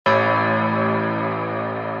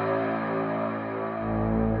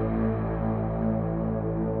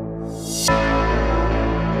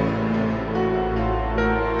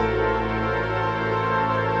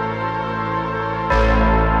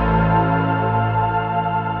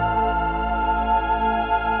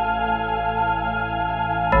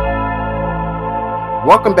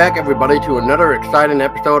Welcome back, everybody, to another exciting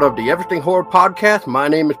episode of the Everything Horror Podcast. My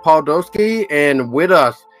name is Paul Doski, and with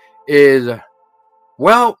us is,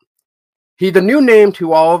 well, he's a new name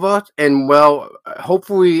to all of us, and, well,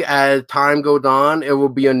 hopefully as time goes on, it will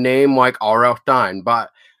be a name like R.L. Stine, but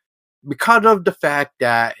because of the fact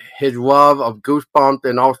that his love of Goosebumps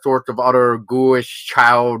and all sorts of other ghoulish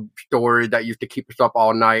child stories that used to keep us up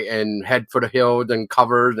all night and head for the hills and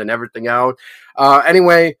covers and everything else.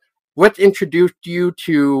 Anyway, let's introduce you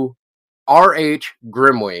to R.H.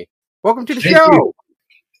 Grimley. Welcome to the show. You.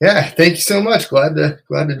 Yeah, thank you so much. Glad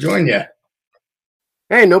to join you.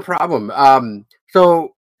 Hey, no problem.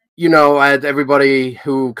 So, you know, as everybody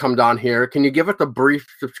who comes on here, can you give us a brief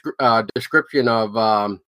description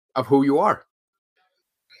of who you are?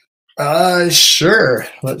 Sure.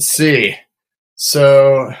 Let's see.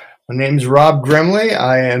 So, my name's Rob Grimley.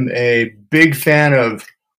 I am a big fan of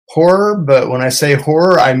horror, but when I say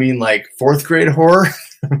horror, I mean like fourth grade horror.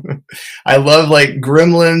 I love like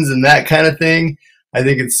Gremlins and that kind of thing. I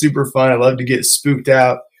think it's super fun. I love to get spooked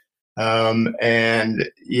out. And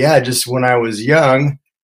yeah, just when I was young,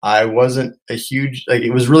 I wasn't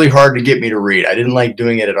it was really hard to get me to read. I didn't like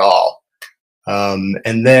doing it at all.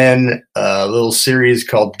 And then a little series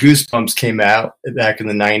called Goosebumps came out back in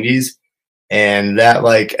the 90s. And that,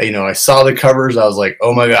 I saw the covers. I was like,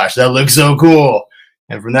 oh my gosh, that looks so cool.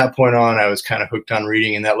 And from that point on, I was kind of hooked on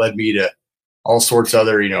reading, and that led me to all sorts of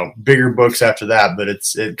other, bigger books after that. But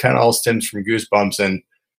it kind of all stems from Goosebumps. And,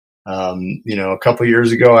 a couple of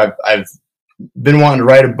years ago, I've been wanting to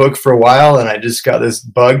write a book for a while, and I just got this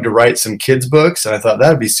bug to write some kids' books. And I thought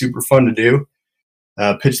that'd be super fun to do.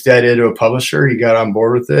 Pitched the idea to a publisher. He got on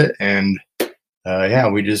board with it. And,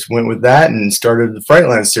 we just went with that and started the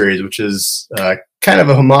FRIGHTLAND series, which is kind of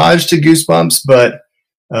a homage to Goosebumps, but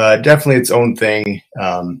definitely its own thing,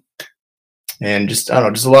 and just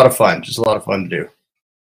a lot of fun. Just a lot of fun to do.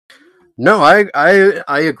 No, I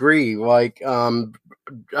agree. Just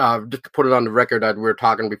to put it on the record that we were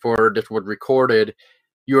talking before this was recorded,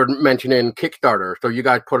 you were mentioning Kickstarter. So you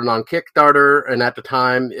guys put it on Kickstarter, and at the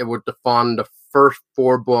time it was to fund the first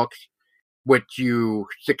 4 books, which you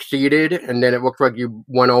succeeded, and then it looks like you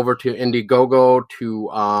went over to Indiegogo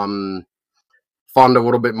to fund a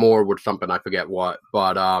little bit more with something, I forget what,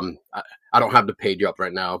 but I don't have the page up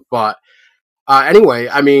right now. But anyway,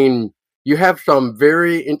 I mean, you have some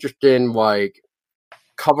very interesting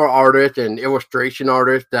cover artists and illustration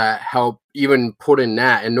artists that help even put in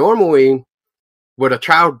that. And normally with a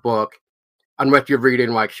child book, unless you're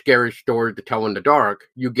reading scary stories to tell in the dark,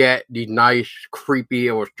 you get these nice creepy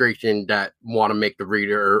illustrations that want to make the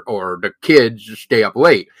reader or the kids stay up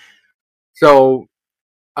late. So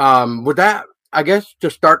with that, I guess to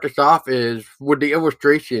start this off is with the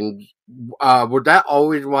illustrations, was that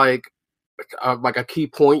always a key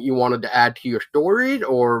point you wanted to add to your stories,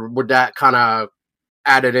 or would that kind of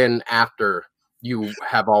added in after you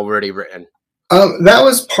have already written? That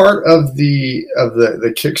was part of the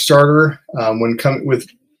Kickstarter when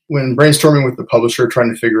brainstorming with the publisher,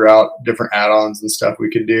 trying to figure out different add-ons and stuff we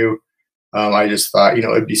could do. I just thought,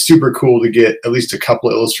 it'd be super cool to get at least a couple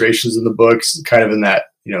of illustrations in the books, kind of in that,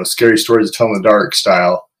 scary stories to tell in the dark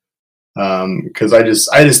style. Because I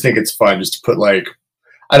just think it's fun just to put I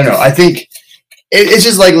don't know. I think it's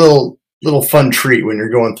just like a little fun treat when you're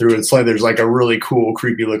going through and suddenly there's a really cool,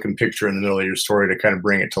 creepy looking picture in the middle of your story to kind of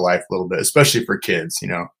bring it to life a little bit, especially for kids,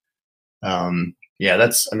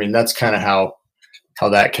 that's kind of how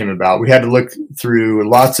that came about. We had to look through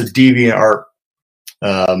lots of DeviantArt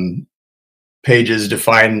pages to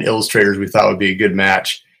find illustrators we thought would be a good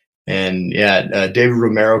match. And David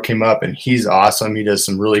Romero came up, and he's awesome. He does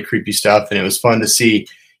some really creepy stuff, and it was fun to see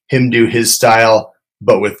him do his style,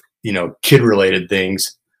 but with, kid related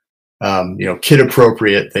things. Kid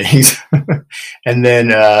appropriate things. And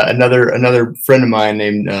then another friend of mine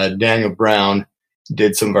named Daniel Brown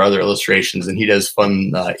did some of our other illustrations, and he does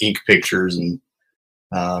fun ink pictures. And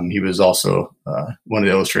he was also one of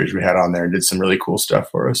the illustrators we had on there and did some really cool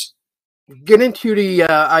stuff for us. Get into the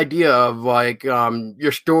idea of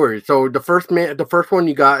your story. So the first one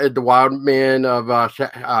you got is The Wild Man of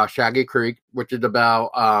Shaggy Creek, which is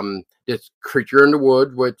about this creature in the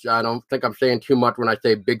woods, which I don't think I'm saying too much when I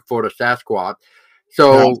say Bigfoot or Sasquatch.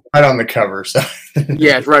 So no, right on the cover. So.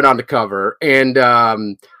 Yeah, it's right on the cover. And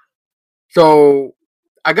so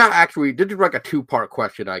I got this is a 2-part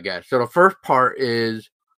question, I guess. So the first part is,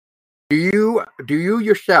 do you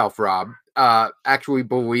yourself, Rob, actually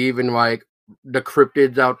believe in the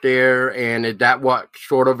cryptids out there, and is that what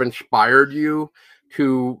sort of inspired you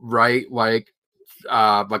to write a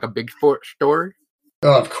Bigfoot story?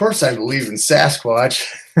 Oh, of course I believe in Sasquatch,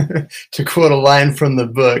 to quote a line from the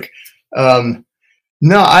book.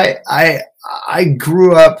 No, I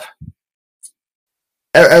grew up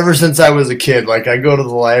ever since I was a kid. Like I go to the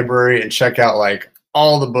library and check out like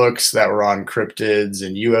all the books that were on cryptids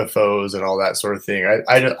and UFOs and all that sort of thing.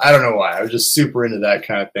 I don't know why. I was just super into that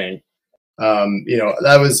kind of thing.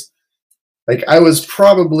 That was like I was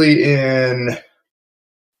probably in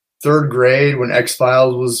third grade when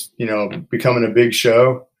X-Files was, becoming a big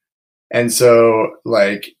show. And so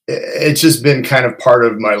like it's just been kind of part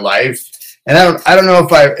of my life. And I don't know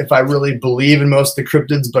if I really believe in most of the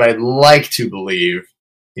cryptids, but I'd like to believe.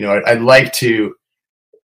 I'd like to,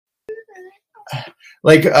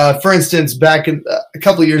 like for instance, back in a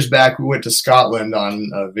couple of years back, we went to Scotland on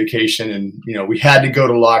a vacation, and we had to go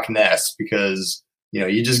to Loch Ness because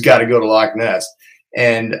you just got to go to Loch Ness.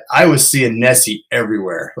 And I was seeing Nessie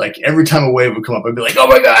everywhere. Like every time a wave would come up, I'd be like, "Oh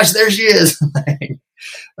my gosh, there she is!"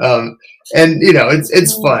 And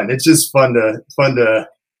it's fun. It's just fun to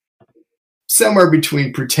somewhere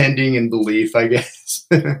between pretending and belief, I guess.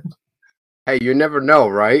 Hey, you never know,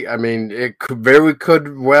 right? I mean, it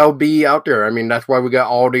could well be out there. I mean, that's why we got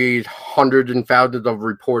all these hundreds and thousands of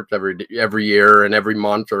reports every year and every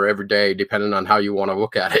month or every day, depending on how you want to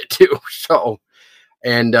look at it too. So,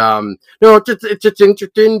 and no, it's just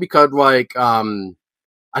interesting because I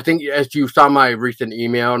think as you saw my recent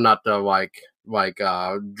email, not to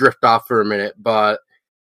drift off for a minute, but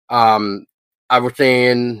I was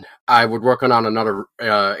saying I was working on another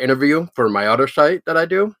interview for my other site that I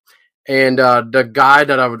do. And the guy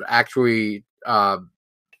that I was actually doing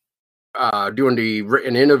the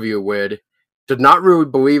written interview with did not really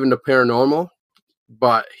believe in the paranormal,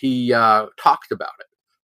 but he talks about it.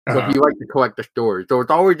 So he likes to collect the stories. So it's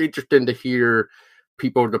always interesting to hear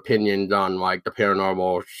people's opinions on like the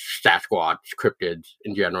paranormal, Sasquatch, cryptids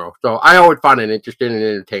in general. So I always find it interesting and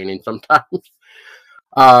entertaining sometimes.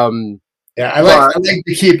 Yeah, I like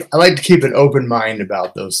to keep an open mind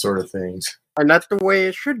about those sort of things. And that's the way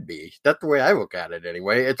it should be. That's the way I look at it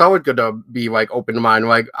anyway. It's always good to be like open mind.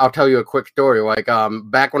 Like I'll tell you a quick story. Like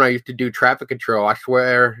back when I used to do traffic control, I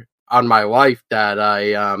swear on my life that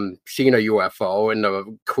I seen a UFO in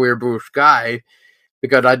the clear blue sky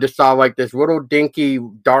because I just saw like this little dinky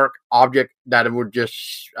dark object that it would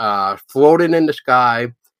just floating in the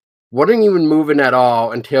sky, wasn't even moving at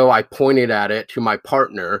all until I pointed at it to my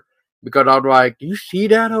partner because I was like, "You see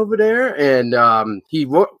that over there?" And he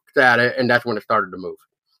looked at it, and that's when it started to move.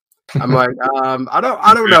 I'm like, I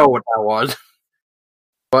don't know what that was,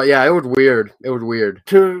 but yeah, it was weird. It was weird.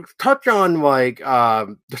 To touch on like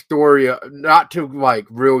the story, not to like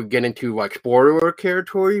really get into like spoiler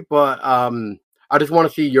territory, but I just want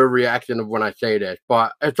to see your reaction of when I say this.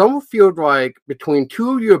 But it almost feels like between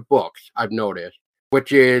two of your books, I've noticed,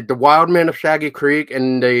 which is The Wild Man of Shaggy Creek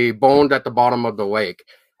and The Bones at the Bottom of the Lake.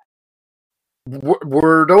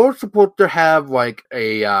 Were those supposed to have like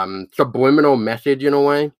a subliminal message in a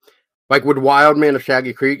way? Like with Wild Man of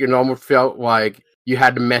Shaggy Creek, it almost felt like you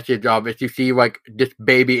had the message of if you see like this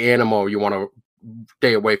baby animal, you want to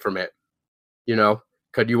stay away from it,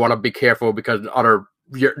 because you want to be careful because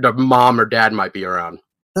the mom or dad might be around.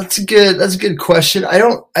 That's a good question. I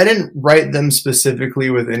didn't write them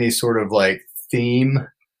specifically with any sort of like theme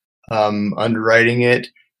underwriting it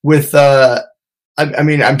with I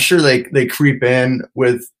mean, I'm sure they creep in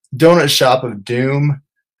with Donut Shop of Doom.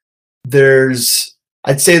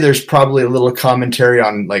 I'd say there's probably a little commentary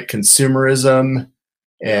on like consumerism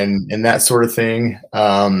and that sort of thing.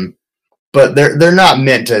 But they're not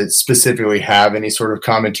meant to specifically have any sort of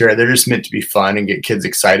commentary. They're just meant to be fun and get kids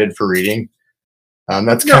excited for reading.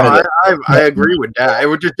 That's kind of. I agree with that. It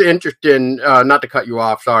was just interesting. Not to cut you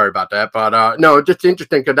off. Sorry about that, but no, just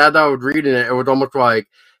interesting because as I was reading it, it was almost like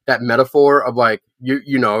that metaphor of like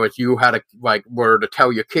if you had were to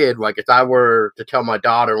tell your kid, like if I were to tell my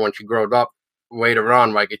daughter when she grows up later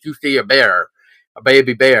on, like if you see a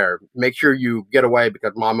baby bear, make sure you get away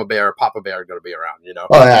because mama bear or papa bear are going to be around.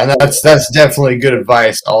 Oh yeah, that's definitely good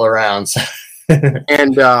advice all around.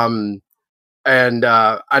 and I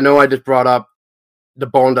know I just brought up the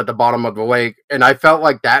bones at the bottom of the lake, and I felt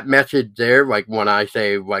like that message there, like when I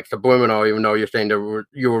say like subliminal, even though you're saying that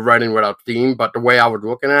you were writing without theme, but the way I was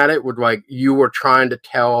looking at it was like you were trying to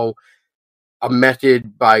tell a message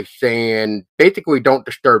by saying basically don't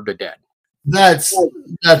disturb the dead. That's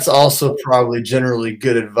also probably generally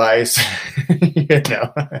good advice. You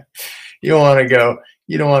don't want to go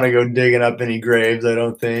digging up any graves, I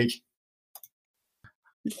don't think.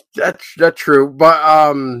 That's true.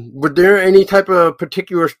 But were there any type of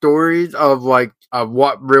particular stories of like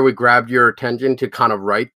what really grabbed your attention to kind of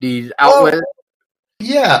write these outlets?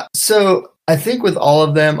 Yeah. So I think with all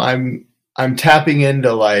of them, I'm tapping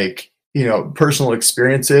into like personal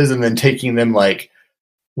experiences and then taking them like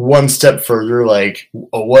one step further, like,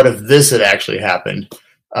 oh, what if this had actually happened?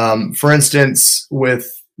 For instance,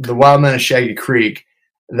 with the Wild Men of Shaggy Creek,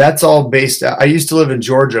 that's all based. I used to live in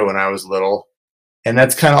Georgia when I was little, and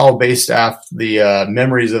that's kind of all based off the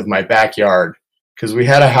memories of my backyard, because we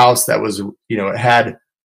had a house that was, it had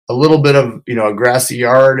a little bit of, a grassy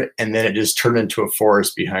yard, and then it just turned into a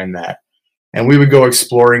forest behind that. And we would go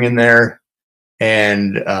exploring in there.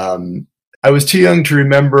 And I was too young to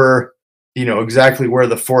remember, exactly where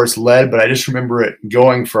the forest led, but I just remember it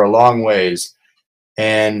going for a long ways.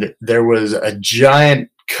 And there was a giant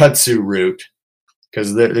kudzu root,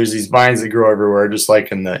 because there's these vines that grow everywhere, just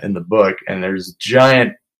like in the book. And there's a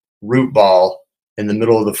giant root ball in the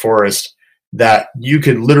middle of the forest that you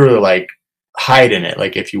could literally like hide in it,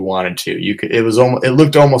 like if you wanted to. You could. It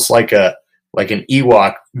looked almost like an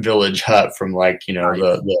Ewok village hut from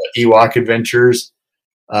the Ewok Adventures.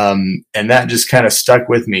 And that just kind of stuck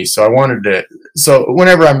with me. So I wanted to. So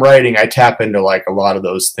whenever I'm writing, I tap into like a lot of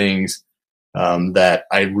those things that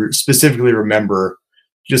I specifically remember,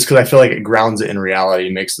 just because I feel like it grounds it in reality,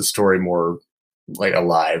 makes the story more like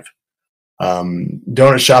alive.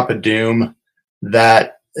 Donut Shop of Doom.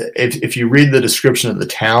 That if you read the description of the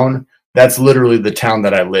town, that's literally the town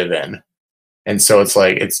that I live in. And so it's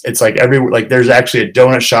like there's actually a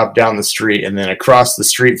donut shop down the street, and then across the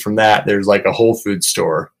street from that there's like a Whole Foods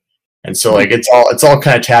store. And so like it's all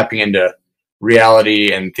kind of tapping into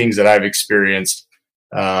reality and things that I've experienced,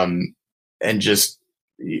 and just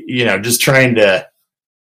trying to.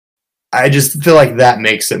 I just feel like that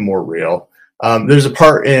makes it more real. There's a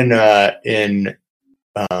part in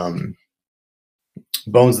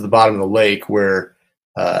Bones at the Bottom of the Lake where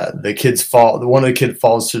the kids fall. One of the kids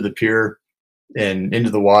falls through the pier and into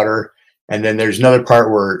the water, and then there's another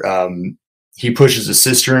part where he pushes his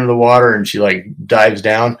sister into the water and she like dives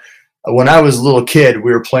down. When I was a little kid,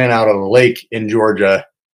 we were playing out on a lake in Georgia,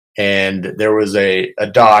 and there was a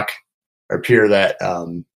dock or pier that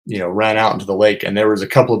ran out into the lake, and there was a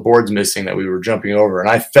couple of boards missing that we were jumping over, and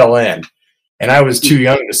I fell in, and I was too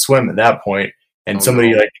young to swim at that point, and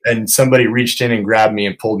somebody reached in and grabbed me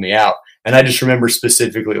and pulled me out. And I just remember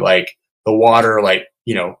specifically like the water, like,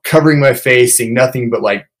 covering my face, seeing nothing but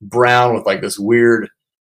like brown with like this weird,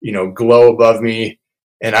 glow above me.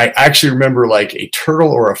 And I actually remember like a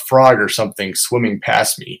turtle or a frog or something swimming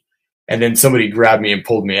past me, and then somebody grabbed me and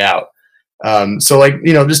pulled me out. So like,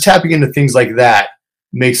 just tapping into things like that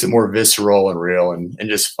makes it more visceral and real and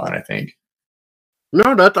just fun, I think.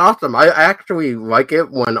 No, that's awesome. I actually like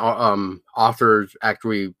it when authors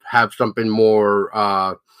actually have something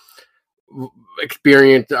more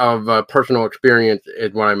experience of personal experience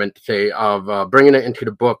is what I meant to say, of bringing it into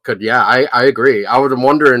the book. Because yeah, I agree. I was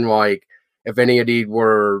wondering like if any of these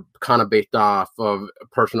were kind of based off of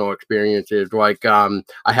personal experiences. Like I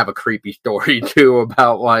have a creepy story too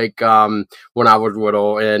about like when I was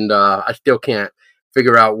little, and I still can't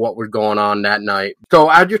figure out what was going on that night. So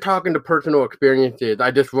as you're talking to personal experiences, I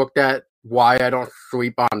just looked at why I don't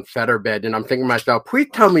sleep on feather bed, and I'm thinking to myself, please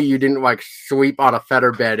tell me you didn't like sleep on a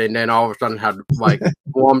feather bed and then all of a sudden had like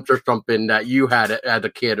lumps or something that you had as a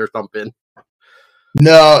kid or something.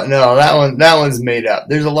 No, that one's made up.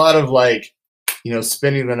 There's a lot of like,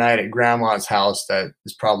 spending the night at grandma's house that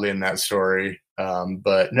is probably in that story,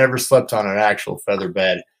 but never slept on an actual feather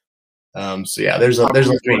bed. So yeah,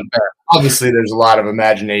 obviously there's a lot of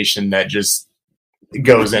imagination that just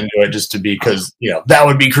goes into it just to be, because that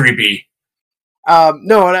would be creepy.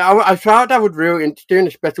 No, I thought that was really interesting,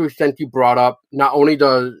 especially since you brought up not only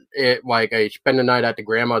does it like a spend the night at the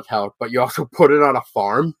grandma's house, but you also put it on a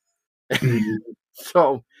farm. Mm-hmm.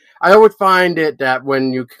 So I always find it that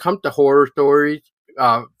when you come to horror stories,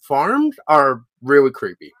 farms are really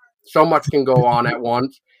creepy. So much can go on at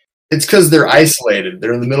once. It's because they're isolated.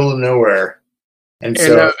 They're in the middle of nowhere, and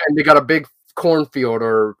they got a big cornfield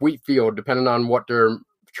or wheat field, depending on what they're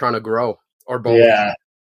trying to grow, or both. Yeah.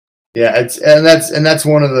 That's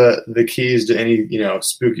one of the keys to any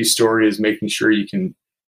spooky story, is making sure you can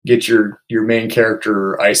get your main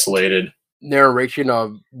character isolated. Narration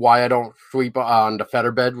of why I don't sleep on the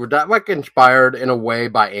feather bed, was that like inspired in a way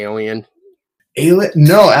by Alien?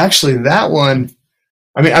 No, actually, that one.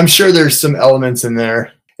 I mean, I'm sure there's some elements in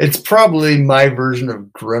there. It's probably my version of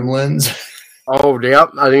Gremlins. Oh, yep.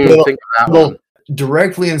 I didn't even think of that one.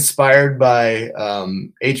 Directly inspired by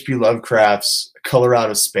H.P. Lovecraft's Color Out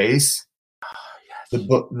of Space. Yes.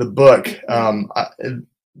 The book.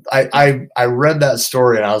 I read that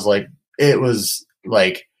story and I was like, it was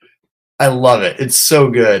like, I love it. It's so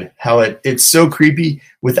good how it's so creepy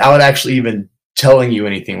without actually even telling you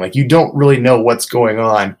anything. Like, you don't really know what's going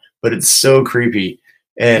on, but it's so creepy.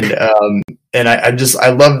 And and I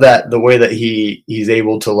love that the way that he's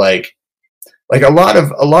able to like a lot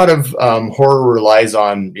of horror relies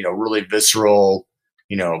on, you know, really visceral,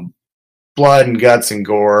 you know, blood and guts and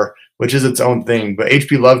gore, which is its own thing. But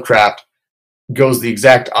H.P. Lovecraft goes the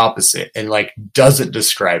exact opposite and like doesn't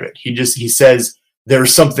describe it. He says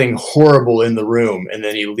there's something horrible in the room, and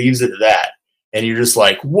then he leaves it at that. And you're just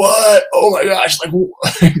like, what? Oh my gosh! Like,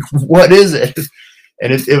 what is it?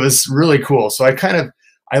 And it was really cool. So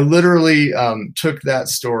I literally took that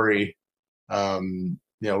story, you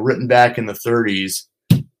know, written back in the 30s,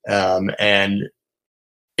 and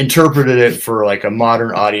interpreted it for like a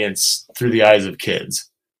modern audience through the eyes of kids,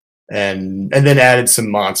 and then added some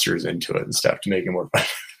monsters into it and stuff to make it more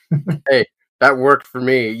fun. Hey, that worked for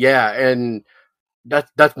me. Yeah, and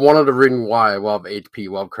that's one of the reasons why I love H.P.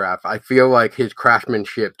 Lovecraft. I feel like his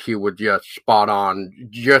craftsmanship too was just spot on,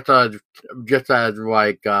 just as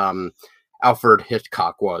like Alfred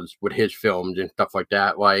Hitchcock was with his films and stuff like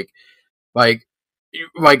that. Like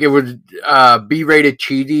it was B-rated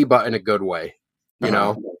cheesy, but in a good way. You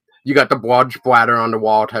know, you got the blood splatter on the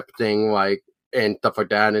wall type of thing, like, and stuff like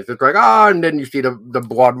that. And it's just like, and then you see the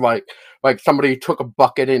blood, like somebody took a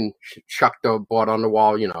bucket and chucked the blood on the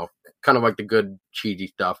wall. You know, kind of like the good cheesy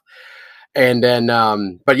stuff. And then,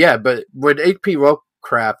 but with H.P.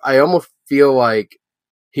 Lovecraft, I almost feel like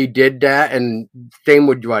he did that, and same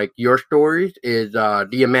with like your stories is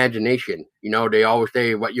the imagination. You know, they always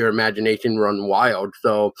say let your imagination run wild.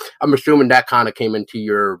 So I'm assuming that kind of came into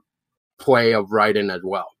your play of writing as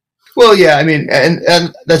well. Well, yeah, I mean, and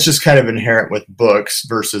that's just kind of inherent with books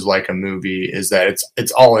versus like a movie, is that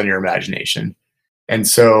it's all in your imagination. And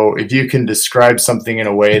so if you can describe something in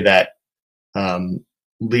a way that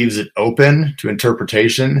leaves it open to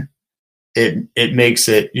interpretation, it makes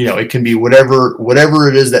it, you know, it can be whatever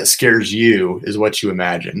it is that scares you is what you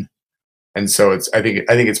imagine. And so I think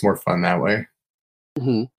it's more fun that way.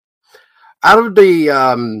 Mm-hmm. Out of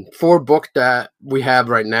the 4 books that we have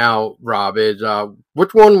right now, Rob, is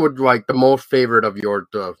which one would like the most favorite of yours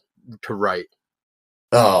to write?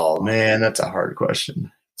 Oh man, that's a hard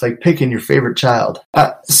question. It's like picking your favorite child.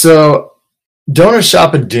 So Donut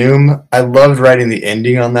Shop of Doom, I loved writing the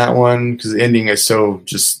ending on that one because the ending is so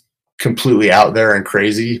just completely out there and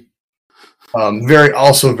crazy. Very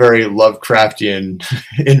Lovecraftian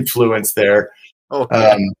influence there.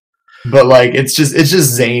 Okay. But like it's just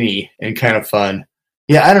zany and kind of fun.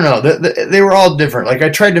 Yeah, I don't know. They were all different. Like I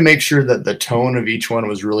tried to make sure that the tone of each one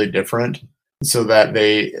was really different, so that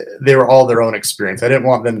they were all their own experience. I didn't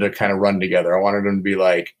want them to kind of run together. I wanted them to be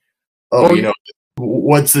like, you know,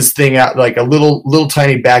 what's this thing out, like a little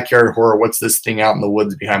tiny backyard horror? What's this thing out in the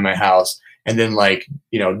woods behind my house? And then like,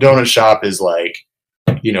 you know, Donut Shop is like,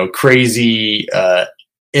 you know, crazy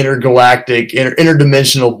intergalactic,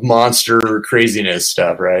 interdimensional monster craziness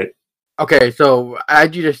stuff, right? Okay, so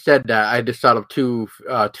as you just said that, I just thought of two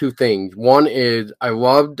things. One is I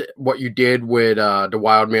loved what you did with the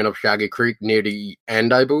Wild Man of Shaggy Creek near the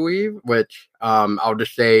end, I believe, which I'll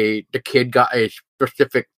just say the kid got a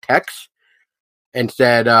specific text and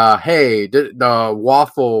said, hey, the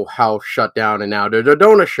Waffle House shut down and now there's a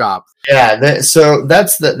donut shop. Yeah,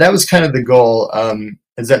 that was kind of the goal,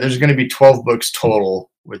 is that there's going to be 12 books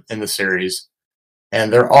total within the series,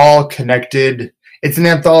 and they're all connected. It's an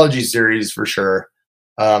anthology series for sure,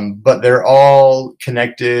 but they're all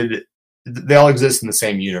connected. They all exist in the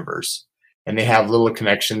same universe, and they have little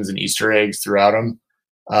connections and Easter eggs throughout them.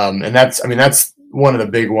 And that's one of the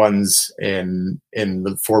big ones in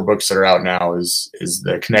the 4 books that are out now is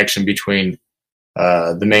the connection between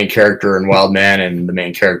the main character in Wild Man and the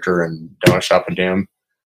main character in Donut Shop of Doom.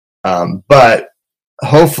 But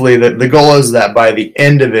hopefully the goal is that by the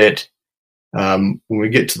end of it, when we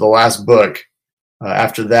get to the last book,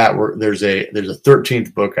 after that, there's a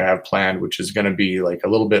 13th book I have planned, which is going to be like a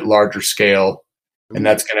little bit larger scale, and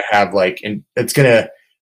that's going to have it's going to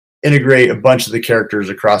integrate a bunch of the characters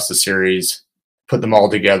across the series, put them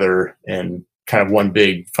all together in kind of one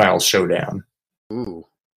big final showdown. Ooh,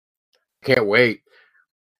 can't wait!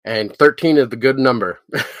 And 13 is the good number.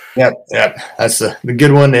 Yep, that's the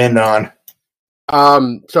good one to end on.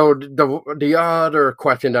 So the other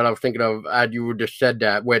question that I was thinking of, as you just said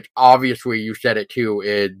that, which obviously you said it too,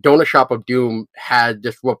 is Donut Shop of Doom has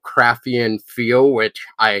this Lovecraftian feel, which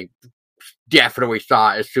I definitely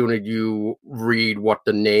saw as soon as you read what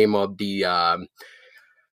the name of the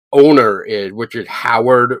owner is, which is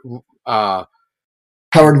Howard. Howard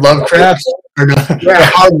Lovecraft? Yeah,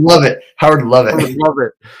 Howard Lovett. Howard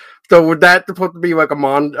Lovett. So would that supposed to be like a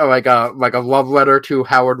love letter to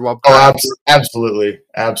Howard Lovecraft? Oh, absolutely.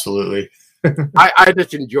 I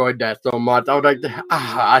just enjoyed that so much. I was like,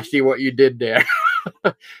 I see what you did there.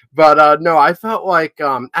 But no, I felt like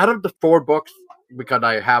out of the 4 books, because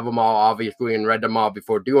I have them all obviously and read them all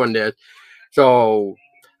before doing this, so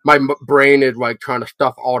my brain is like trying to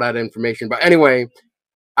stuff all that information. But anyway,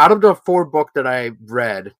 out of the 4 books that I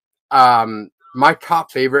read, my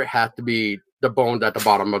top favorite has to be The Bones at the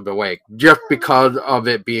Bottom of the Lake, just because of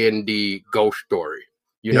it being the ghost story.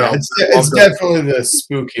 You Yeah, know, it's definitely the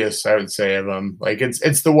spookiest, I would say, of them. Like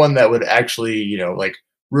it's the one that would actually, like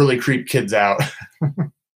really creep kids out.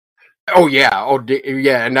 oh yeah,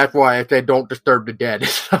 yeah, and that's why I say don't disturb the dead.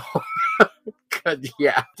 So,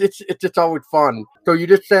 yeah, it's just always fun. So you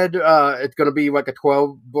just said it's gonna be like a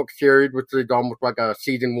 12-book series, which is almost like a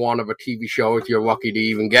season 1 of a TV show. If you're lucky to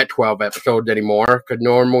even get 12 episodes anymore, because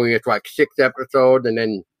normally it's like 6 episodes, and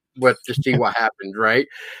then let's just see what happens, right?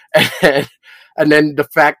 And, and then the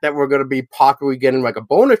fact that we're gonna be possibly getting like a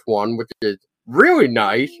bonus one, which is really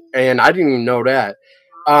nice, and I didn't even know that.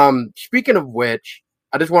 Speaking of which,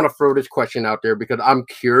 I just want to throw this question out there because I'm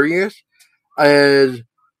curious. Is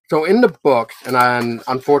So in the books, and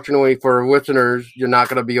unfortunately for listeners, you're not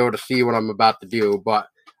going to be able to see what I'm about to do, but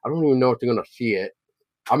I don't even know if you're going to see it.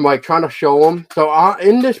 I'm like trying to show them. So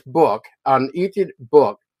in this book, on each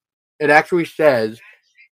book, it actually says,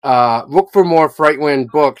 look for more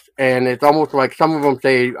FRIGHTLAND books, and it's almost like some of them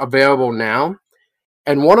say available now.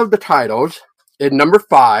 And one of the titles is number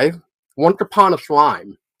 5, Once Upon a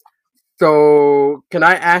Slime. So can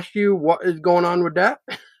I ask you what is going on with that?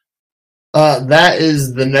 That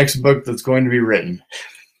is the next book that's going to be written.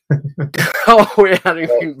 Oh, yeah,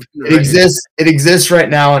 it exists. It exists right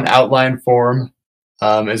now in outline form,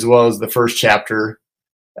 as well as the first chapter,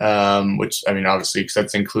 which I mean, obviously, because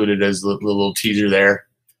that's included as the little teaser there.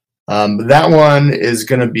 But that one is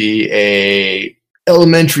going to be a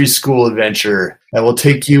elementary school adventure that will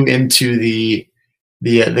take you into the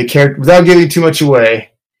character without giving too much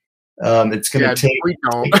away. It's going to take.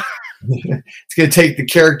 It's going to take the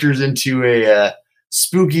characters into a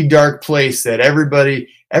spooky, dark place that everybody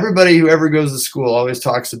who ever goes to school always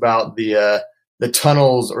talks about, the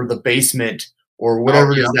tunnels or the basement or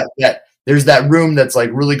whatever it is that there's that room that's like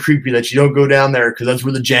really creepy that you don't go down there because that's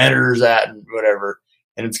where the janitor's at and whatever.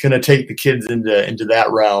 And it's going to take the kids into that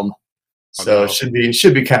realm. So it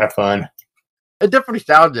should be kind of fun. It definitely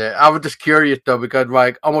sounds it. I was just curious though, because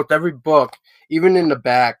like almost every book, even in the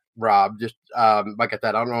back, Rob, just like I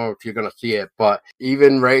said, I don't know if you're gonna see it, but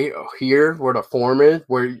even right here where the form is,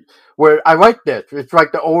 where I like this. It's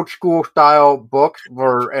like the old school style books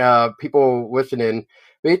for people listening.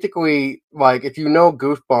 Basically, like if you know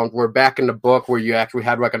Goosebumps, we're back in the book where you actually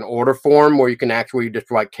had like an order form where you can actually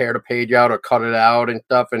just like tear the page out or cut it out and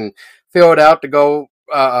stuff and fill it out to go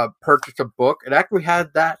purchase a book. It actually has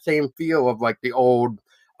that same feel of like the old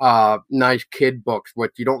nice kid books,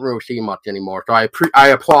 which you don't really see much anymore. So I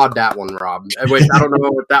applaud that one, Rob. Which I don't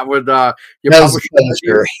know if that was your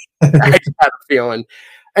publisher. I just had a feeling.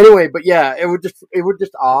 Anyway, but yeah, it was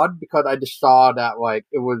just odd because I just saw that like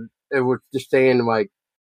it was just saying like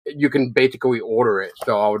you can basically order it.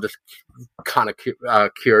 So I was just kind of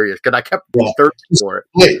curious because I kept searching for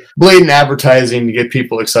it. Blatant advertising to get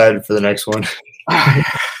people excited for the next one.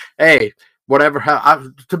 Hey, whatever.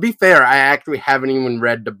 To be fair, I actually haven't even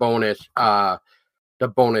read the bonus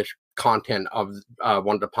content of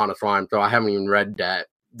Once Upon a Slime, so I haven't even read that.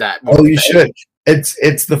 Oh, you should.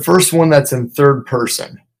 It's the first one that's in third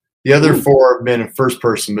person. The other 4 have been in first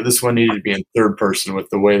person, but this one needed to be in third person with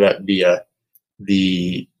the way that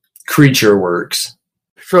the creature works.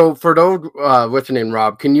 So for those listening,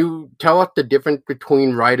 Rob, can you tell us the difference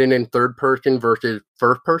between writing in third person versus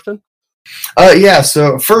first person? Yeah,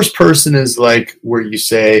 so first person is like where you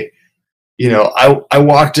say, I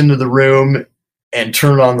walked into the room and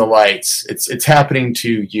turned on the lights. It's happening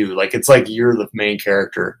to you. Like it's like you're the main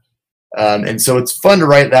character. And so it's fun to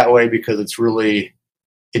write that way because it's really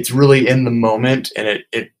in the moment and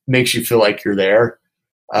it makes you feel like you're there.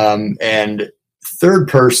 And third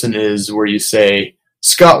person is where you say,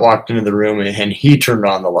 Scott walked into the room and he turned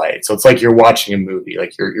on the light. So it's like you're watching a movie,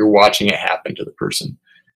 like you're watching it happen to the person.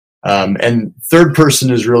 And third person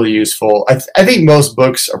is really useful. I think most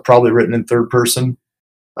books are probably written in third person,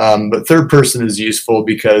 but third person is useful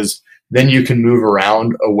because then you can move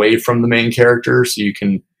around away from the main character. So you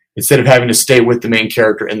can, instead of having to stay with the main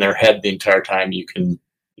character in their head the entire time, you can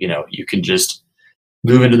just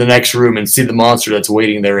move into the next room and see the monster that's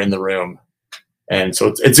waiting there in the room. And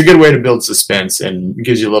so it's a good way to build suspense and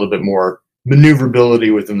gives you a little bit more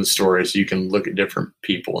maneuverability within the story so you can look at different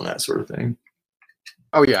people and that sort of thing.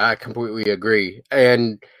 Oh yeah, I completely agree.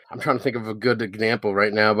 And I'm trying to think of a good example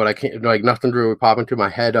right now, but I can't, like nothing's really popping to my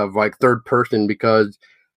head of like third person because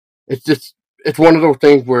it's one of those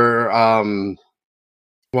things where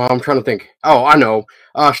Well, I'm trying to think. Oh, I know.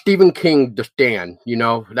 Stephen King, The Stand.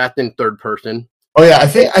 That's in third person. Oh yeah, I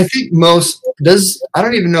think most does. I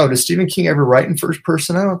don't even know. Does Stephen King ever write in first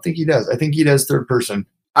person? I don't think he does. I think he does third person.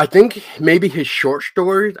 I think maybe his short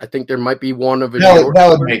stories. I think there might be one of his That would, short that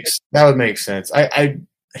would stories. make that would make sense.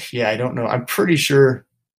 Yeah, I don't know. I'm pretty sure.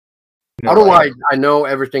 Like, Otherwise, I know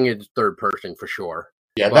everything is third person for sure.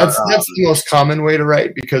 yeah, But that's the most common way to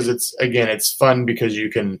write because it's fun because you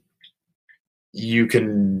can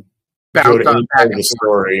go bounce to any back part of and the forth.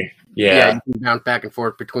 story. Yeah, Yeah, you can bounce back and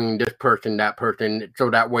forth between this person, that person, so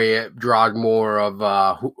that way it draws more of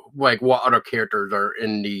like what other characters are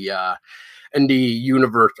in the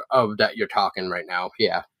universe of that you're talking right now.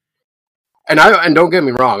 Yeah. And don't get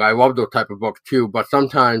me wrong, I love those type of books too, but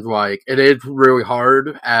sometimes like it is really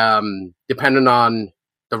hard, depending on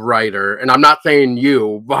the writer. And I'm not saying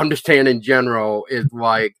you, but I'm just saying in general, is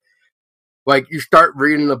like you start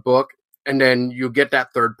reading the book and then you get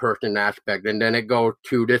that third person aspect and then it goes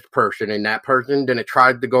to this person and that person, then it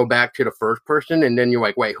tries to go back to the first person, and then you're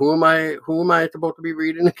like, wait, who am I supposed to be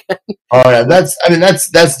reading again? oh yeah,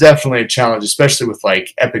 that's definitely a challenge, especially with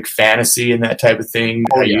like epic fantasy and that type of thing.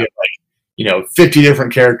 Oh You yeah. get like 50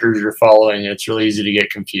 different characters you're following, and it's really easy to get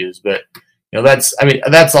confused. But that's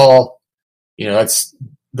all.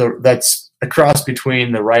 That's a cross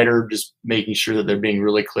between the writer just making sure that they're being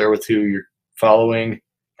really clear with who you're following,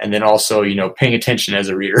 and then also paying attention as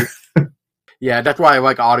a reader. Yeah, that's why I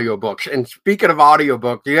like audiobooks. And speaking of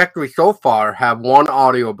audiobooks, you actually so far have one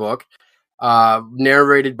audiobook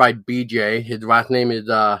narrated by BJ. His last name is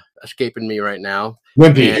escaping me right now.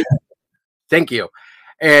 Wimpy. And thank you.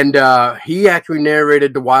 And he actually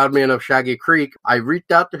narrated The Wild Man of Shaggy Creek. I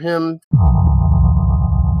reached out to him.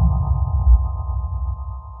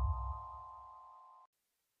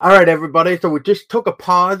 All right, everybody. So we just took a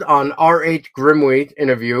pause on R.H. Grimley's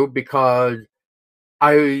interview because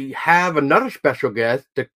I have another special guest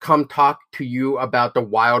to come talk to you about The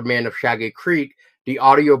Wild Man of Shaggy Creek, the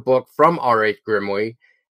audiobook from R.H. Grimley.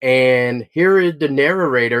 And here is the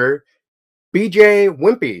narrator, BJ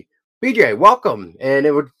Wimpy. BJ, welcome. And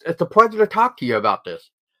it's a pleasure to talk to you about this.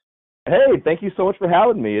 Hey, thank you so much for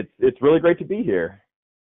having me. It's really great to be here.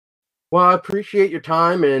 Well, I appreciate your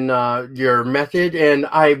time and your message, and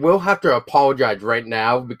I will have to apologize right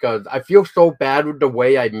now because I feel so bad with the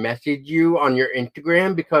way I messaged you on your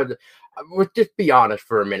Instagram. Because let's just be honest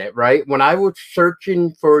for a minute, right? When I was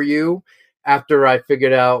searching for you after I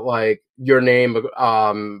figured out like your name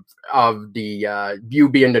of the you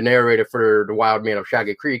being the narrator for The Wild Man of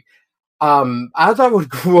Shaggy Creek, as I was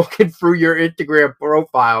looking through your Instagram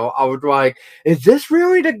profile, I was like, is this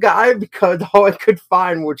really the guy? Because all I could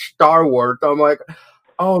find was Star Wars. I'm like,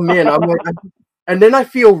 oh man, I'm like, and then I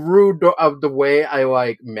feel rude of the way I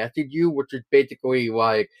like message you, which is basically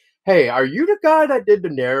like, hey, are you the guy that did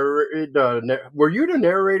the were you the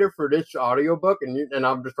narrator for this audiobook? And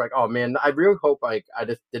I'm just like, oh man, I really hope I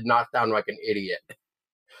just did not sound like an idiot.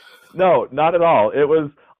 No, not at all. It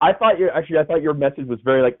was. I thought your message was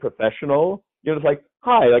very like professional. It's like,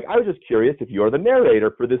 hi, like I was just curious if you're the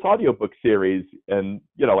narrator for this audiobook series, and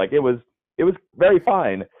like it was very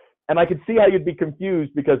fine. And I could see how you'd be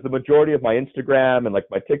confused because the majority of my Instagram and like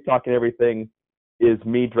my TikTok and everything is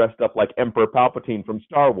me dressed up like Emperor Palpatine from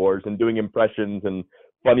Star Wars and doing impressions and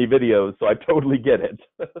funny videos. So I totally get it.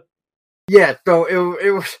 Yeah, so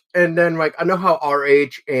it was, and then like I know how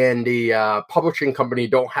RH and the publishing company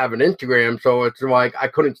don't have an Instagram, so it's like I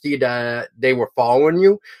couldn't see that they were following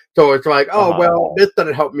you. So it's like, oh Uh-huh. well, this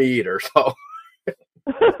doesn't help me either. So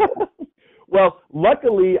Well,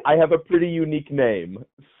 luckily, I have a pretty unique name,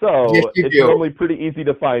 yes, so you it's do. normally pretty easy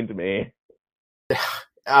to find me.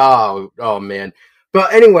 Oh man.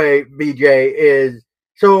 But anyway, BJ is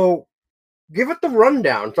so give it the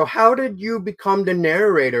rundown. So how did you become the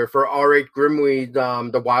narrator for R.H. Grimley's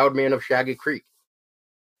The Wild Man of Shaggy Creek?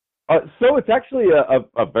 So it's actually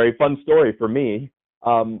a very fun story for me.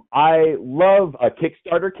 I love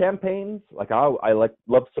Kickstarter campaigns. Like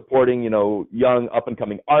love supporting young up and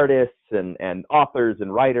coming artists and authors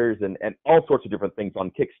and writers and all sorts of different things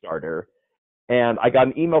on Kickstarter. And I got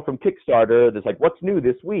an email from Kickstarter that's like, "What's new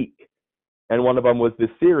this week?" And one of them was this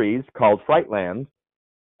series called FRIGHTLAND.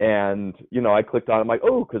 And I clicked on it. I'm like,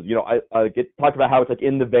 oh, because I get talked about how it's like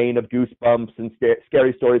in the vein of Goosebumps and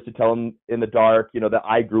scary stories to tell in the dark, that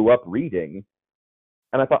I grew up reading.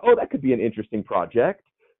 And I thought, oh, that could be an interesting project.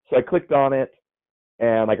 So I clicked on it,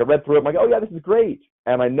 and like I read through it. I'm like, oh yeah, this is great.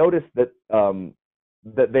 And I noticed that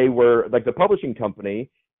they were like the publishing company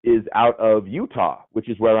is out of Utah, which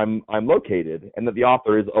is where I'm located, and that the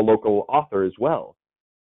author is a local author as well.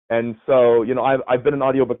 And so, I've been an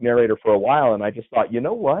audiobook narrator for a while, and I just thought, you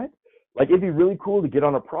know what? like, it'd be really cool to get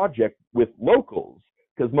on a project with locals,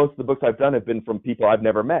 because most of the books I've done have been from people I've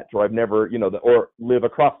never met, or I've never, or live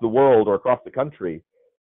across the world or across the country.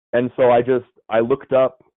 And so I looked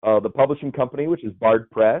up the publishing company, which is Bard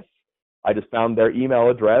Press. I just found their email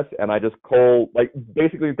address, and I just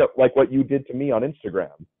basically like what you did to me on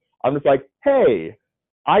Instagram. I'm just like, hey,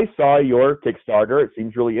 I saw your Kickstarter. It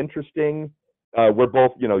seems really interesting. We're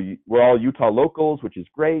both, we're all Utah locals, which is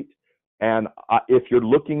great. And if you're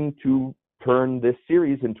looking to turn this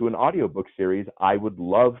series into an audiobook series, I would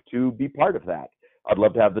love to be part of that. I'd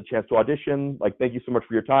love to have the chance to audition. Like, thank you so much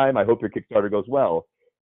for your time. I hope your Kickstarter goes well.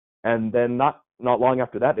 And then not long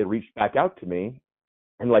after that, they reached back out to me,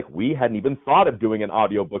 and like, we hadn't even thought of doing an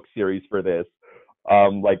audiobook series for this.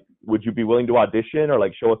 Like, would you be willing to audition or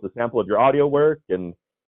like show us a sample of your audio work? And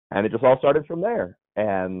it just all started from there.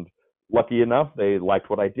 And lucky enough, they liked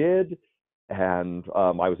what I did, and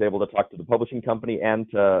I was able to talk to the publishing company and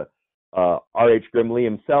to R.H. Grimley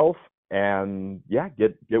himself, and yeah,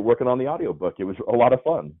 get working on the audiobook. It was a lot of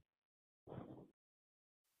fun.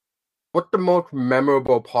 What's the most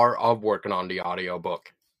memorable part of working on the audiobook?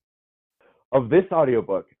 Of this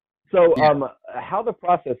audiobook? So Yeah. How the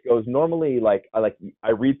process goes, normally, I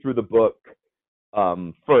read through the book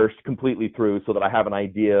first, completely through, so that I have an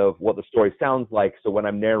idea of what the story sounds like. So when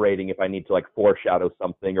I'm narrating, if I need to like foreshadow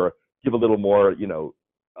something or give a little more,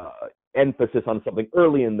 emphasis on something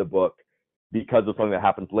early in the book because of something that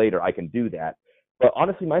happens later, I can do that. But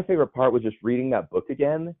honestly, my favorite part was just reading that book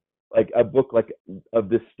again, like a book like of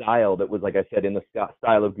this style that was, like I said, in the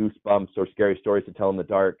style of Goosebumps or Scary Stories to Tell in the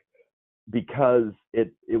Dark, because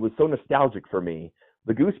it was so nostalgic for me.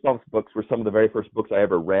 The Goosebumps books were some of the very first books I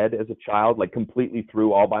ever read as a child, like completely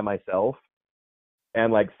through all by myself.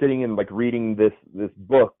 And like sitting and like reading this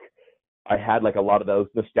book, I had like a lot of those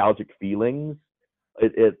nostalgic feelings.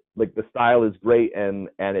 It like, the style is great, and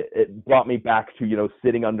it brought me back to,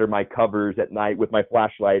 sitting under my covers at night with my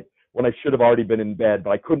flashlight when I should have already been in bed,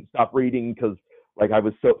 but I couldn't stop reading because like I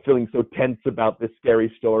was feeling so tense about this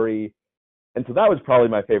scary story. And so that was probably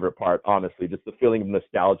my favorite part, honestly, just the feeling of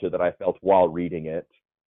nostalgia that I felt while reading it.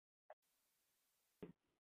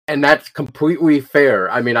 And that's completely fair.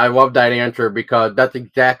 I mean, I love that answer because that's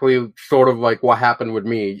exactly sort of like what happened with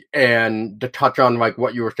me. And to touch on like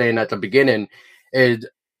what you were saying at the beginning, is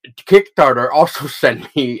Kickstarter also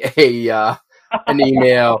sent me an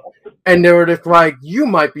email, and they were just like, "You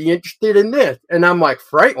might be interested in this," and I'm like,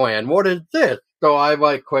 "Frightland, what is this?" So I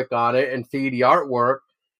like click on it and see the artwork,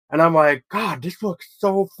 and I'm like, "God, this looks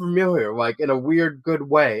so familiar," like in a weird good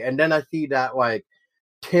way. And then I see that like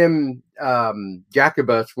Tim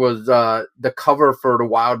Jacobus was the cover for The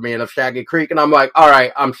Wild Man of Shaggy Creek, and I'm like, all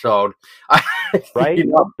right, I'm sold. Right? You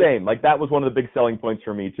know? Same. Like, that was one of the big selling points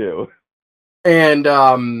for me too. And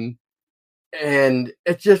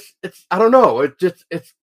it's I don't know.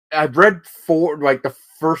 I've read the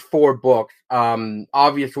first four books.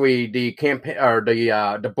 Obviously the campaign or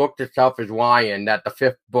the book itself is lying that the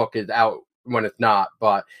fifth book is out when it's not.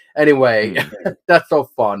 But anyway, that's so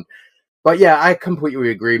fun. But yeah, I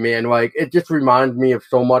completely agree, man. Like, it just reminds me of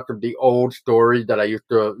so much of the old stories that I used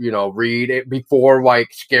to, read it before,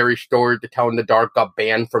 like Scary Stories to Tell in the Dark got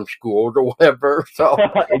banned from schools or whatever. So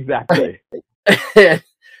exactly. so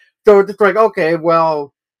it's just like, okay,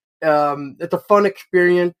 well, it's a fun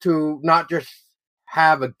experience to not just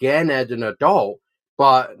have again as an adult,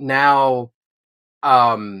 but now,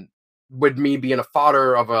 with me being a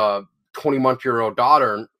father of a 20-month-old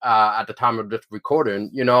daughter at the time of this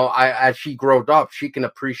recording, as she grows up, she can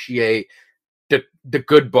appreciate the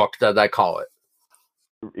good books, as I call it.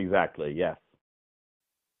 Exactly. Yes.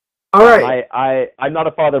 All right. I'm not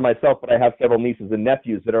a father myself, but I have several nieces and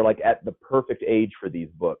nephews that are like at the perfect age for these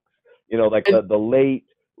books. Like the late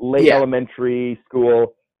Yeah. elementary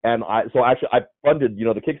school. And I funded,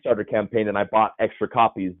 the Kickstarter campaign, and I bought extra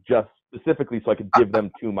copies just specifically so I could give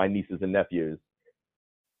them to my nieces and nephews.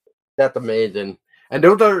 That's amazing. And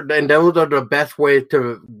those are the best ways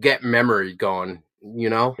to get memories going,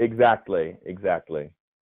 Exactly.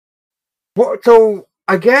 Well, so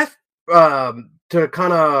I guess to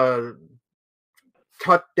kind of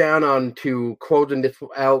touch down on to closing this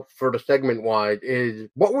out for the segment wise is,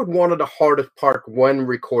 what was one of the hardest parts when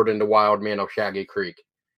recording The Wild Man of Shaggy Creek?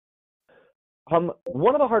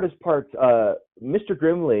 One of the hardest parts, Mr.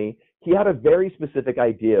 Grimley, he had a very specific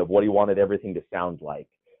idea of what he wanted everything to sound like.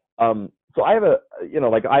 So I have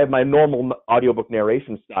I have my normal audiobook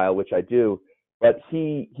narration style, which I do, but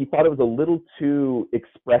he thought it was a little too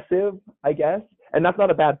expressive, I guess. And that's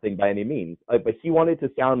not a bad thing by any means. But he wanted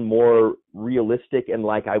to sound more realistic and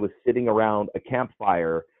like I was sitting around a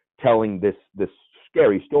campfire telling this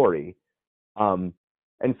scary story.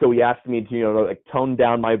 And so he asked me to, like tone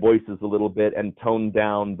down my voices a little bit and tone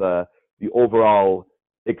down the overall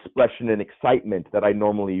expression and excitement that I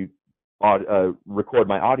normally record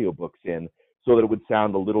my audiobooks in, so that it would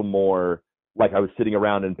sound a little more like I was sitting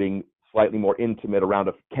around and being slightly more intimate around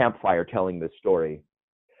a campfire telling this story.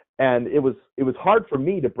 And it was hard for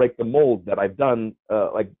me to break the mold that I've done.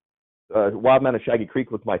 Wild Man of Shaggy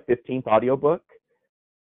Creek was my 15th audiobook.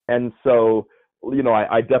 And so,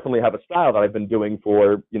 I definitely have a style that I've been doing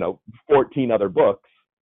for, 14 other books.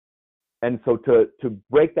 And so to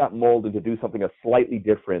break that mold and to do something slightly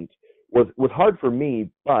different was hard for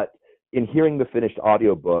me, but in hearing the finished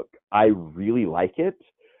audiobook, I really like it.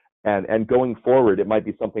 And going forward, it might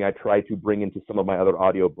be something I try to bring into some of my other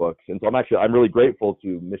audiobooks. And so I'm really grateful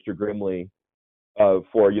to Mr. Grimley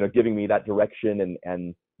for, giving me that direction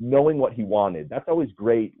and knowing what he wanted. That's always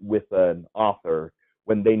great with an author,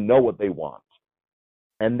 when they know what they want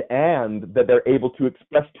and that they're able to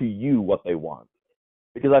express to you what they want.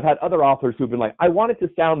 Because I've had other authors who've been like, I want it to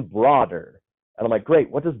sound broader. And I'm like,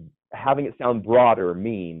 great, what does having it sound broader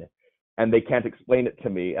mean? And they can't explain it to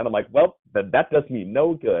me. And I'm like, well, that does me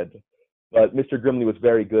no good. But Mr. Grimley was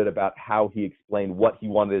very good about how he explained what he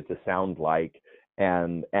wanted it to sound like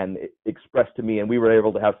and expressed to me. And we were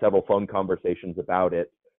able to have several phone conversations about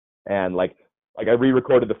it. And like I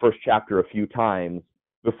re-recorded the first chapter a few times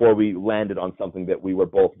before we landed on something that we were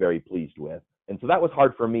both very pleased with. And so that was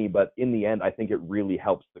hard for me, but in the end, I think it really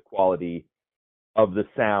helps the quality of the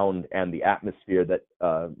sound and the atmosphere that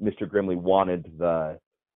Mr. Grimley wanted the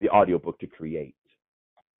audiobook to create.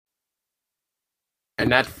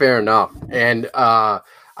 And that's fair enough. And I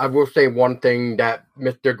will say one thing that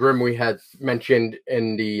Mr. Grimley has mentioned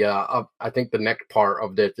in the, I think the next part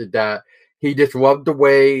of this is that he just loved the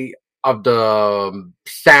way of the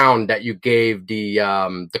sound that you gave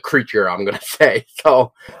the creature, I'm gonna say.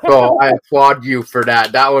 So I applaud you for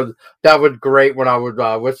that. That was great when I was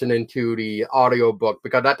listening to the audiobook,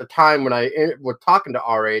 because at the time when I was talking to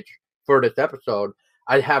RH for this episode,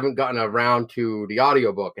 I haven't gotten around to the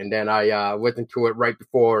audiobook, and then I listened to it right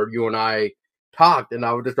before you and I talked, and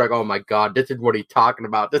I was just like, oh my god, this is what he's talking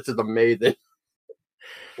about. This is amazing.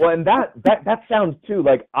 Well, and that sounds too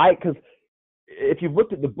like because if you've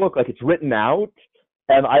looked at the book, like it's written out,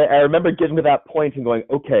 and I remember getting to that point and going,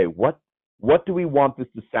 okay, what do we want this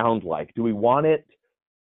to sound like? Do we want it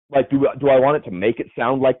like do I want it to make it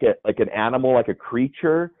sound like an animal, like a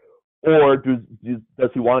creature, or does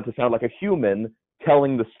he want it to sound like a human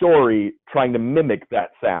telling the story, trying to mimic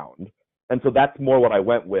that sound? And so that's more what I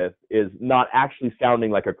went with, is not actually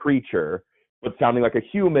sounding like a creature, but sounding like a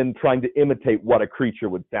human trying to imitate what a creature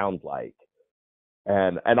would sound like.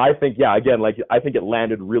 And I think, yeah, again, like I think it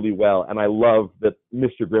landed really well, and I love that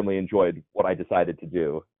Mr. Grimley enjoyed what I decided to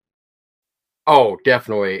do. Oh,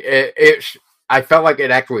 definitely. I felt like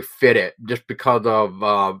it actually fit it just because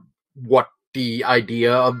of what the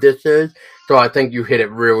idea of this is. So I think you hit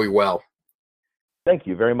it really well. Thank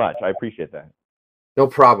you very much. I appreciate that. No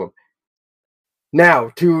problem.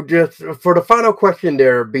 Now, to just for the final question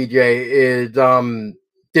there, BJ, is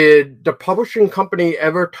did the publishing company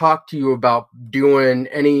ever talk to you about doing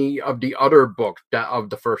any of the other books of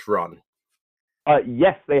the first run?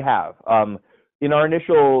 Yes, they have. In our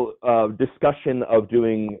initial discussion of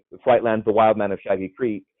doing FRIGHTLAND, The Wild Man of Shaggy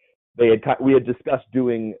Creek, we had discussed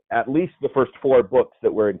doing at least the first 4 books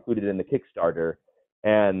that were included in the Kickstarter.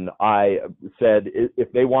 And I said,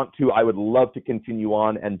 if they want to, I would love to continue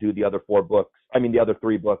on and do the other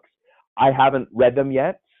 3 books. I haven't read them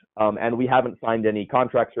yet, and we haven't signed any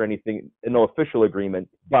contracts or anything, no official agreement,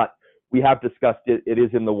 but we have discussed it. It is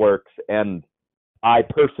in the works, and I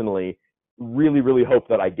personally really, really hope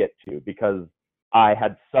that I get to, because I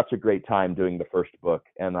had such a great time doing the first book,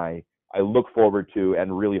 and I look forward to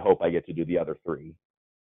and really hope I get to do the other 3.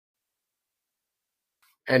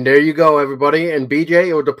 And there you go, everybody. And BJ,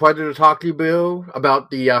 it was a pleasure to talk to you, Bill,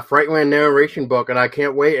 about the FRIGHTLAND narration book. And I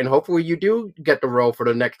can't wait. And hopefully you do get the role for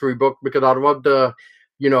the next 3 books, because I'd love to,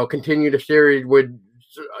 continue the series with,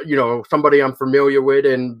 somebody I'm familiar with.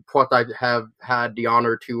 And plus, I have had the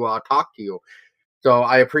honor to talk to you. So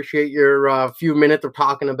I appreciate your few minutes of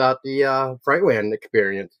talking about the FRIGHTLAND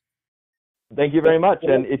experience. Thank you very much.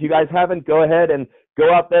 And if you guys haven't, go ahead and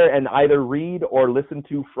go out there and either read or listen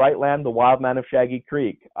to FRIGHTLAND, The Wild Man of Shaggy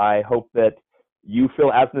Creek. I hope that you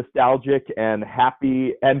feel as nostalgic and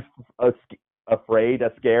happy and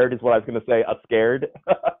scared is what I was going to say, scared.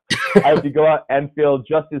 I hope you go out and feel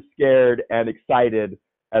just as scared and excited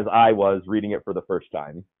as I was reading it for the first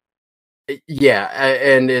time. Yeah,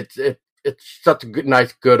 and it's such a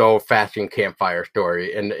nice, good old-fashioned campfire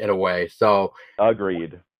story in a way. So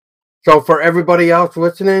agreed. So for everybody else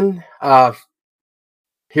listening,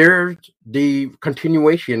 here's the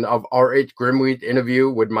continuation of R.H. Grimley's interview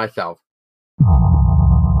with myself.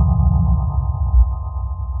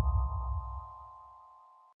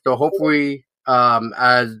 So hopefully,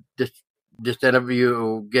 as this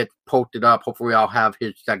interview gets posted up, hopefully I'll have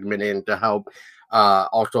his segment in to help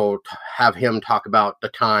also have him talk about the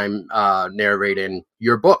time narrating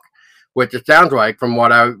your book, which it sounds like from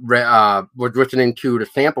what I was listening to the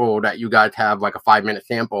sample that you guys have, like a 5-minute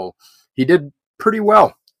sample, he did pretty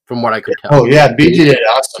well from what I could tell. Oh yeah, BJ did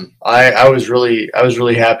awesome. I was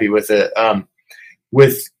really happy with it.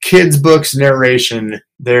 With kids' books narration,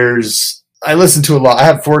 I listen to a lot. I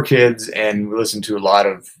have 4 kids, and we listen to a lot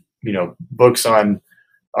of books on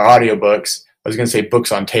our audiobooks. I was going to say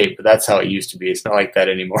books on tape, but that's how it used to be. It's not like that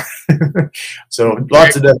anymore. So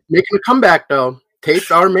lots of making a comeback though.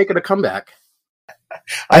 Tapes are making a comeback.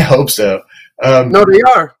 I hope so. No, they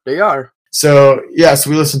are. They are. So yeah, so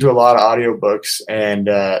we listen to a lot of audiobooks, and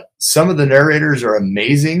some of the narrators are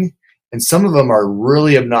amazing, and some of them are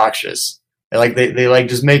really obnoxious. Like they like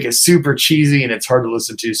just make it super cheesy and it's hard to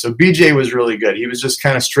listen to. So BJ was really good. He was just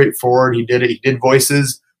kind of straightforward. He did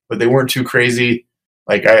voices, but they weren't too crazy.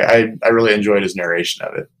 Like I really enjoyed his narration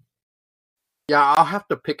of it. Yeah, I'll have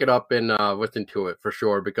to pick it up and listen to it for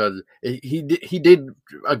sure, because he did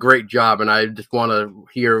a great job, and I just want to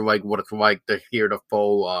hear like what it's like to hear the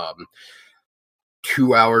full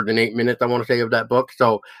 2 hours and 8 minutes, I want to say, of that book.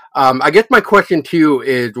 So I guess my question to you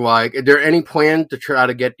is, like, is there any plan to try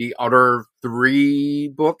to get the other 3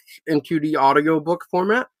 books into the audiobook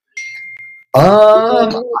format?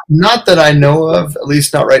 Not that I know of, at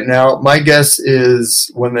least not right now. My guess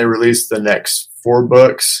is when they release the next 4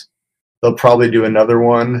 books, they'll probably do another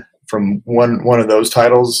one from one of those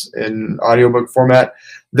titles in audiobook format.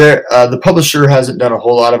 The publisher hasn't done a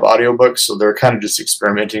whole lot of audiobooks, so they're kind of just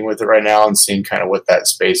experimenting with it right now and seeing kind of what that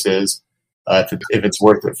space is, if it's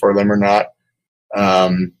worth it for them or not.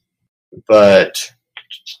 But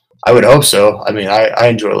I would hope so. I mean, I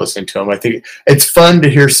enjoy listening to them. I think it's fun to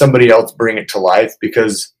hear somebody else bring it to life,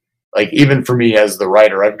 because, like, even for me as the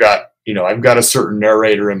writer, I've got a certain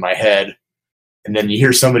narrator in my head, and then you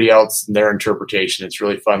hear somebody else and their interpretation. It's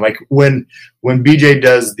really fun. Like when BJ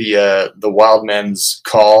does the wild man's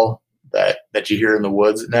call that you hear in the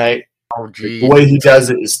woods at night. Oh, geez. The way he does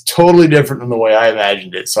it is totally different than the way I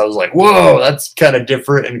imagined it. So I was like, whoa, that's kind of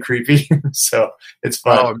different and creepy. So it's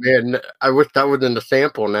fun. Oh man, I wish that was in the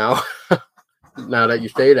sample now. Now that you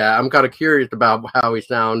say that, I'm kind of curious about how he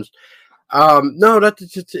sounds. No, that's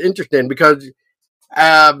just interesting, because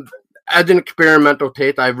as an experimental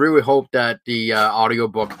taste, I really hope that the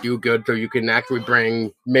audiobooks do good, so you can actually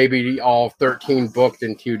bring maybe all 13 books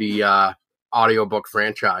into the audiobook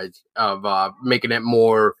franchise of making it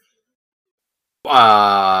more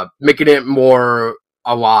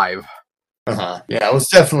alive. Yeah, it was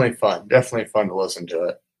definitely fun. Definitely fun to listen to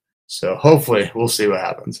it. So hopefully we'll see what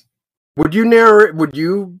happens. Would you narrate? Would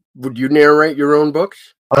you narrate your own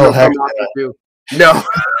books? Oh, heck no. No.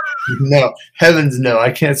 No, heavens no.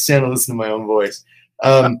 I can't stand to listen to my own voice.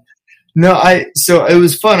 So it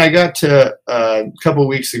was fun. I got to a couple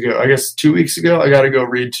weeks ago, I guess 2 weeks ago, I got to go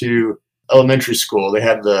read to elementary school. They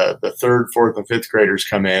had the 3rd, 4th, and 5th graders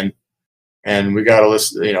come in, and we got to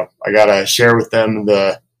listen. I got to share with them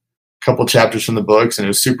the couple chapters from the books, and it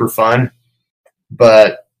was super fun.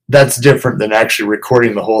 But that's different than actually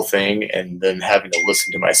recording the whole thing and then having to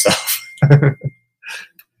listen to myself.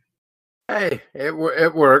 Hey, it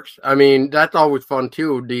works. I mean, that's always fun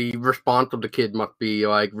too. The response of the kid must be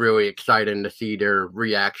like really exciting to see their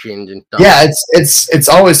reactions and stuff. Yeah, it's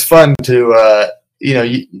always fun to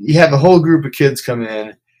you have a whole group of kids come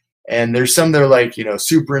in, and there's some that are like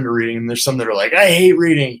super into reading, and there's some that are like, I hate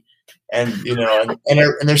reading, and and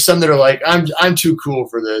there's some that are like, I'm too cool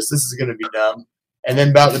for this. This is gonna be dumb. And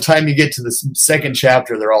then about the time you get to the 2nd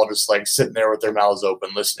chapter, they're all just like sitting there with their mouths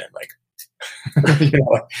open, listening, like.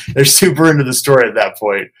 They're super into the story at that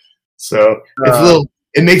point. So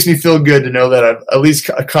it makes me feel good to know that I've at least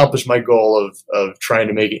accomplished my goal of trying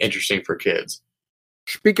to make it interesting for kids.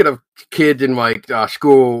 Speaking of kids in like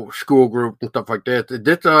school groups and stuff like this, is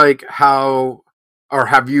this like how, or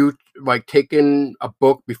have you like taken a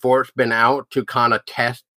book before it's been out to kind of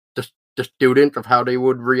test the students of how they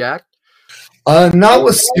would react? Not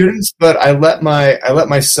with students, but I let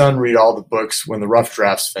my son read all the books when the rough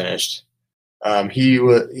drafts finished.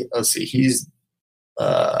 He's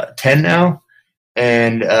 10 now,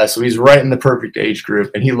 and so he's right in the perfect age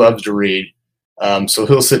group, and he loves to read. So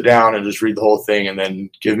he'll sit down and just read the whole thing, and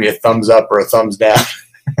then give me a thumbs up or a thumbs down.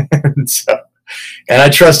 and I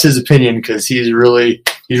trust his opinion because he's really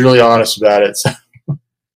honest about it. So.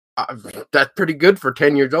 That's pretty good for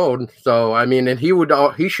 10 years old. So I mean, and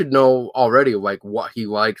he should know already like what he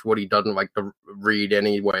likes, what he doesn't like to read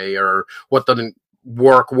anyway, or what doesn't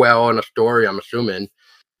work well in a story. I'm assuming.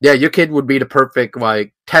 Yeah, your kid would be the perfect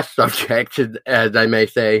like test subject, as I may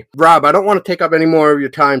say. Rob, I don't want to take up any more of your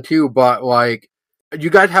time too, but like you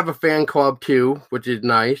guys have a fan club too, which is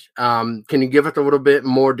nice. Can you give us a little bit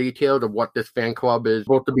more details of what this fan club is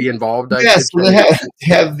supposed to be involved? Yes, yeah, so they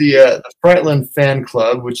have the FRIGHTLAND fan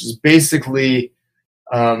club, which is basically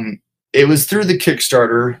it was through the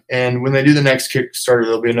Kickstarter, and when they do the next Kickstarter,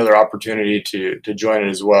 there'll be another opportunity to join it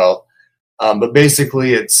as well. But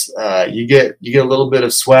basically, it's you get a little bit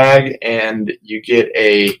of swag, and you get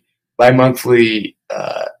a bi-monthly.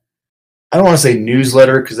 I don't want to say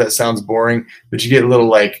newsletter because that sounds boring, but you get a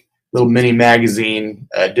little mini magazine,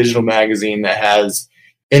 digital magazine that has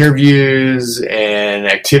interviews and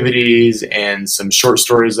activities and some short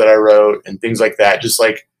stories that I wrote and things like that. Just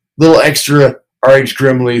like little extra R.H.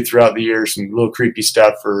 Grimley throughout the year, some little creepy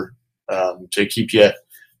stuff for to keep you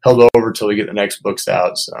held over till we get the next books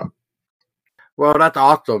out. So. Well, that's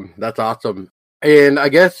awesome. That's awesome. And I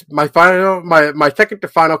guess my second to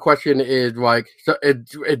final question is like, so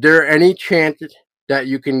is there any chance that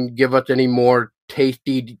you can give us any more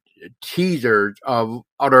tasty teasers of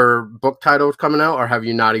other book titles coming out, or have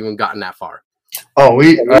you not even gotten that far? Oh,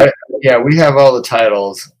 we have all the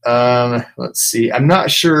titles. Let's see. I'm not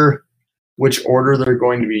sure which order they're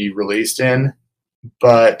going to be released in,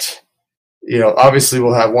 but obviously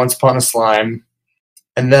we'll have Once Upon a Slime,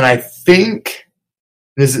 and then I think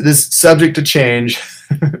this is subject to change.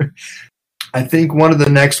 I think one of the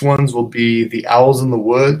next ones will be The Owls in the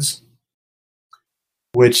Woods,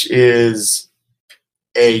 which is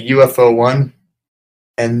a UFO one,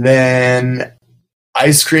 and then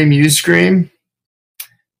Ice Cream You Scream,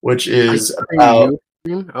 which is about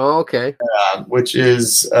which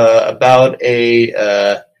is about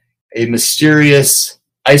a mysterious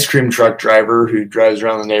ice cream truck driver who drives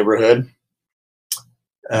around the neighborhood,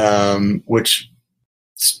 which,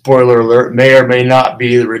 spoiler alert, may or may not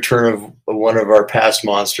be the return of one of our past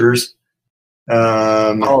monsters.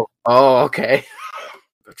 Okay.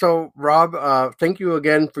 So, Rob, thank you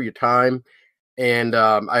again for your time, and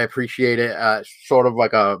I appreciate it. Sort of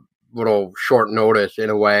like a little short notice in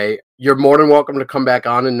a way. You're more than welcome to come back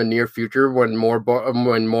on in the near future when more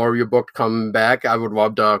of your books come back. I would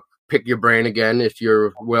love to pick your brain again if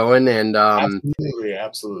you're willing. And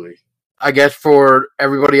absolutely. I guess for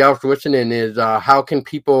everybody else listening is how can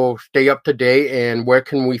people stay up to date, and where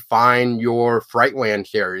can we find your FRIGHTLAND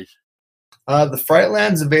series? The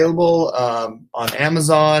FRIGHTLAND's available on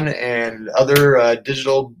Amazon and other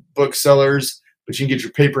digital booksellers, but you can get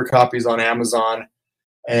your paper copies on Amazon.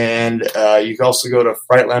 And you can also go to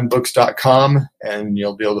frightlandbooks.com, and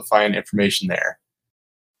you'll be able to find information there.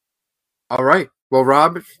 All right. Well,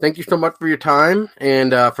 Rob, thank you so much for your time.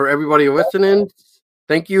 And for everybody listening,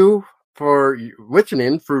 thank you for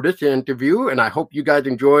listening through this interview. And I hope you guys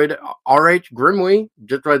enjoyed R.H. Grimley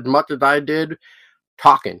just as much as I did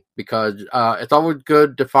talking, because it's always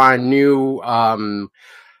good to find new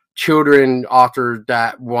children authors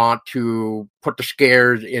that want to put the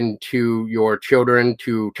scares into your children,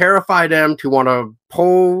 to terrify them, to want to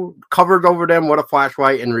pull covers over them with a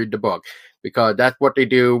flashlight and read the book, because that's what they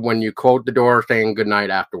do when you close the door saying goodnight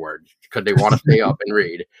afterwards, because they want to stay up and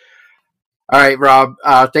read. All right, Rob,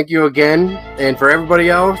 thank you again. And for everybody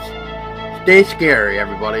else, stay scary,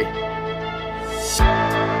 everybody.